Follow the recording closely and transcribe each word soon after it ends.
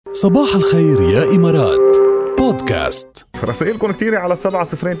صباح الخير يا إمارات بودكاست. رسائلكم كتير على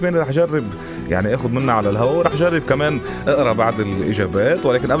 708. رح جرب يعني اخذ منها على الهواء، ورح جرب كمان اقرا بعد الاجابات.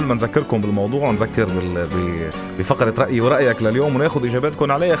 ولكن قبل ما نذكركم بالموضوع ونذكر بفقره رايي ورايك لليوم وناخذ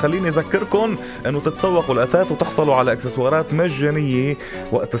اجاباتكم عليها، خليني اذكركم انه تتسوقوا الاثاث وتحصلوا على اكسسوارات مجانيه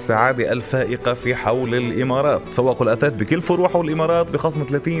وقت السعاده الفائقه في حول الامارات. تسوقوا الاثاث بكل فروع حول الامارات بخصم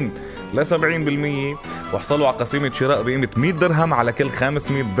 30 ل 70%، واحصلوا على قسيمه شراء بقيمه 100 درهم على كل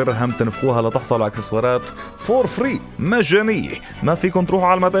 500 درهم تنفقوها لتحصلوا على اكسسوارات فور فري مجانية. ما فيكم تروحوا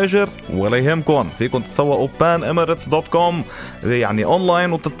على المتاجر ولا يهمكم، فيكم تتسوقوا panemirates.com يعني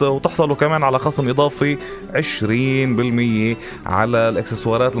اونلاين وتحصلوا كمان على خصم اضافي 20% على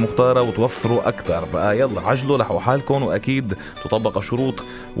الاكسسوارات المختارة وتوفروا اكثر. بقى يلا عجلوا لحقوا حالكم، واكيد تطبق الشروط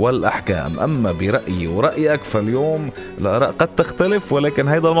والاحكام. اما برأيي ورأيك فاليوم الاراء قد تختلف، ولكن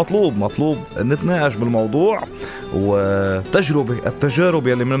هيدا مطلوب نتناقش بالموضوع. التجارب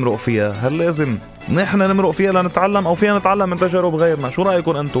يلي بنمرق فيها، هل لازم نحن نمرق فيها لنتعلم او فينا نتعلم من تجارب غيرنا؟ شو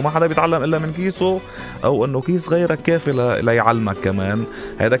رايكم انتم؟ ما حدا بيتعلم الا من كيسه، او انه كيس غيرك كافي ليعلمك كمان؟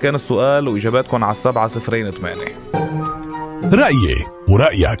 هذا كان السؤال، واجاباتكم على 708. رأيي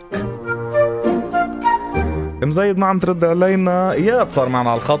ورأيك. مزيد ما عم ترد علينا. اياد صار معنا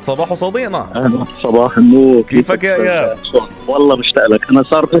على الخط. صباح صديقنا. اهلا، صباح النور. كيفك يا اياد؟ والله مشتاق لك. انا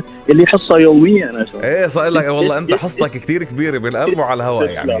صار اللي حصه يوميه. انا ايه صار لك والله. انت حصتك كتير كبيره بالقلب وعلى الهواء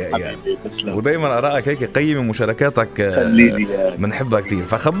يعني يا اياد، ودايما ارائك هيك قيمه ومشاركاتك بنحبها كتير.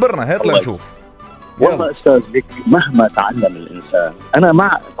 فخبرنا هات لنشوف. والله استاذ بك، مهما تعلم الانسان، انا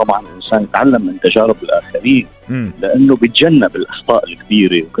مع طبعا الانسان يتعلم من تجارب الاخرين لانه بيتجنب الاخطاء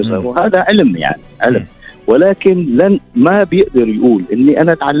الكبيره وكذا، وهذا علم يعني علم. ولكن ما بيقدر يقول اني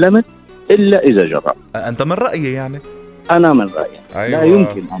انا تعلمت الا اذا جرب. انت من رايي يعني؟ انا من رايي. أيوة. لا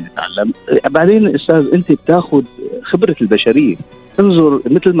يمكن ان اتعلم. بعدين استاذ انت بتاخذ خبره البشريه. انظر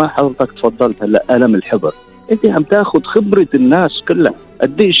مثل ما حضرتك تفضلت هلا، الم الحبر، انت عم تاخذ خبره الناس كلها،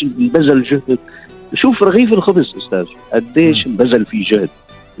 قديش بذل جهد. شوف رغيف الخبز استاذ، قديش بذل فيه جهد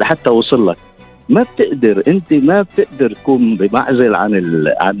لحتى وصل لك. انت ما بتقدر تكون بمعزل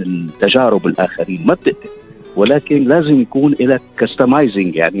عن التجارب الاخرين، ما بتقدر. ولكن لازم يكون لك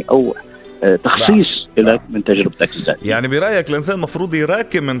كستمايزنج يعني، او تخصيص لك من تجربتك الذاتيه. يعني برايك الانسان المفروض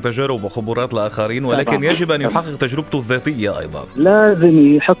يراكم من تجارب وخبرات الاخرين، ولكن يجب ان يحقق تجربته الذاتيه ايضا.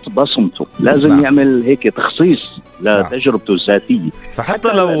 لازم يحط بصمته، لازم يعمل هيك تخصيص لتجربته الذاتيه.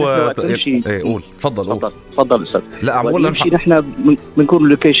 فحتى لو قول تفضل استاث. لا عم بقول نمشي نحن بنكون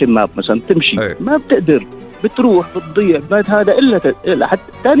لوكيشن ماب مثلا، تمشي ما بتقدر، بتروح بتضيع بعد هذا الا حتى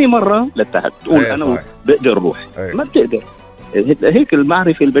ثاني مره لتحت تقول انا صحيح. بقدر اروح. ما بتقدر. هيك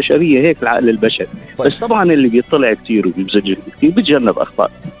المعرفة البشرية، هيك العقل البشري. بس طبعا اللي بيطلع كتير وبيبذل كتير بيتجنب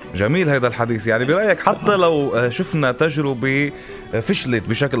أخطاء. جميل هذا الحديث. يعني برأيك حتى لو شفنا تجربة فشلت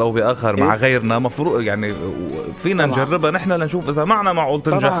بشكل أو بآخر مع غيرنا، مفروض يعني فينا نجربها نحن لنشوف إذا معنا معقول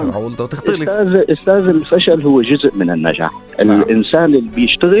تنجح معقول تختلف. أستاذ الفشل هو جزء من النجاح. الإنسان اللي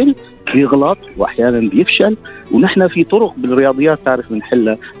بيشتغل بيغلط وأحيانا بيفشل، ونحن في طرق بالرياضيات تعرف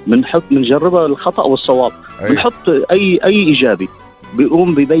بنحلها، بنجربها الخطأ والصواب. بنحط أي إيجابي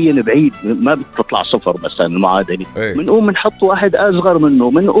بيقوم بيبين بعيد، ما بتطلع صفر مثلا المعادلة. بنقوم بنحط واحد أصغر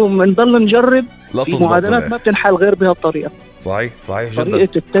منه، بنقوم بنضل نجرب في معادلات ما بتنحل غير بهالطريقة. صحيح جدا.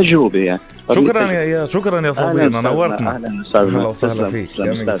 طريقة التجربة يعني. شكرا يا اياد، شكرا يا صديقنا، نورتنا. اهلا وسهلا فيك.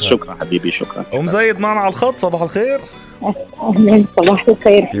 شكرا حبيبي، شكرا. ام زايد معنا على الخط. صباح الخير. اهلا، صباح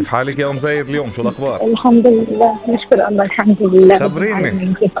الخير. كيف حالك يا ام زايد اليوم؟ شو الاخبار؟ الحمد لله، نشكر الله، الحمد لله.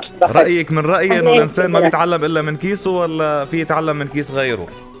 خبريني رايك. من رايي انه الانسان ما بيتعلم الا من كيسه، ولا في يتعلم من كيس غيره؟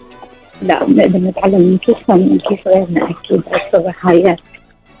 لا، بنقدر نتعلم من كيسنا ومن كيس غيرنا اكيد، الصباحيات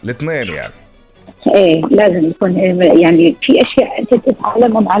الاثنين يعني. ايه لازم يكون يعني في اشياء انت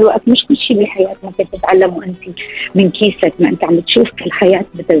تتعلمها مع الوقت، مش كل شيء بالحياه ممكن تتعلمه انت من كيسك. ما انت عم تشوف في الحياه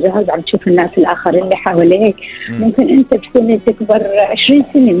بتجاوز، عم تشوف الناس الاخرين اللي حواليك. ممكن انت تكون تكبر 20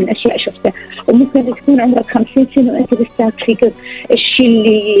 سنه من اشياء شفتها، وممكن تكون عمرك 50 سنه وانت لسه فيك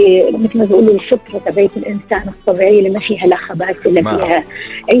الشيء اللي مثل ما بيقولوا الفطره تبعت الانسان الطبيعيه اللي ما فيها لا خباث ولا فيها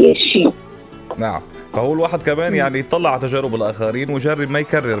اي شيء. نعم. فهو الواحد كمان يعني يطلع على تجارب الآخرين ويجرب ما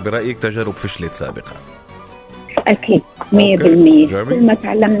يكرر برأيك تجارب فشلت سابقا. أكيد 100%. كل ما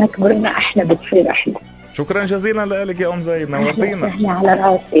تعلمنا كبرنا أحلى بتصير أحلى. شكرا جزيلا لك يا أم زايد، نورتينا. أهلا على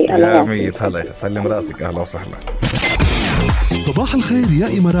راسي. يا ميت هلا، سلم راسك. أهلا وسهلا. صباح الخير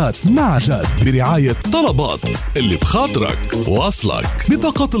يا إمارات مع جاد برعاية طلبات اللي بخاطرك واصلك.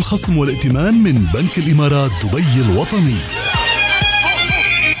 بطاقة الخصم والائتمان من بنك الإمارات دبي الوطني.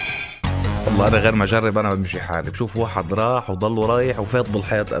 والله أنا غير ما أجرب أنا بمشي حالي. بشوف واحد راح وضل رايح وفات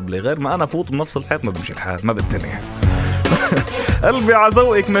بالحياة قبلي، غير ما أنا فوت بنفس الحياة ما بمشي الحال، ما بالدنيا. قلبي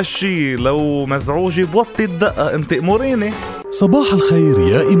عزوقك مشي، لو مزعوجة بوطي الدقة انت اموريني. صباح الخير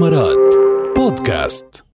يا إمارات بودكاست.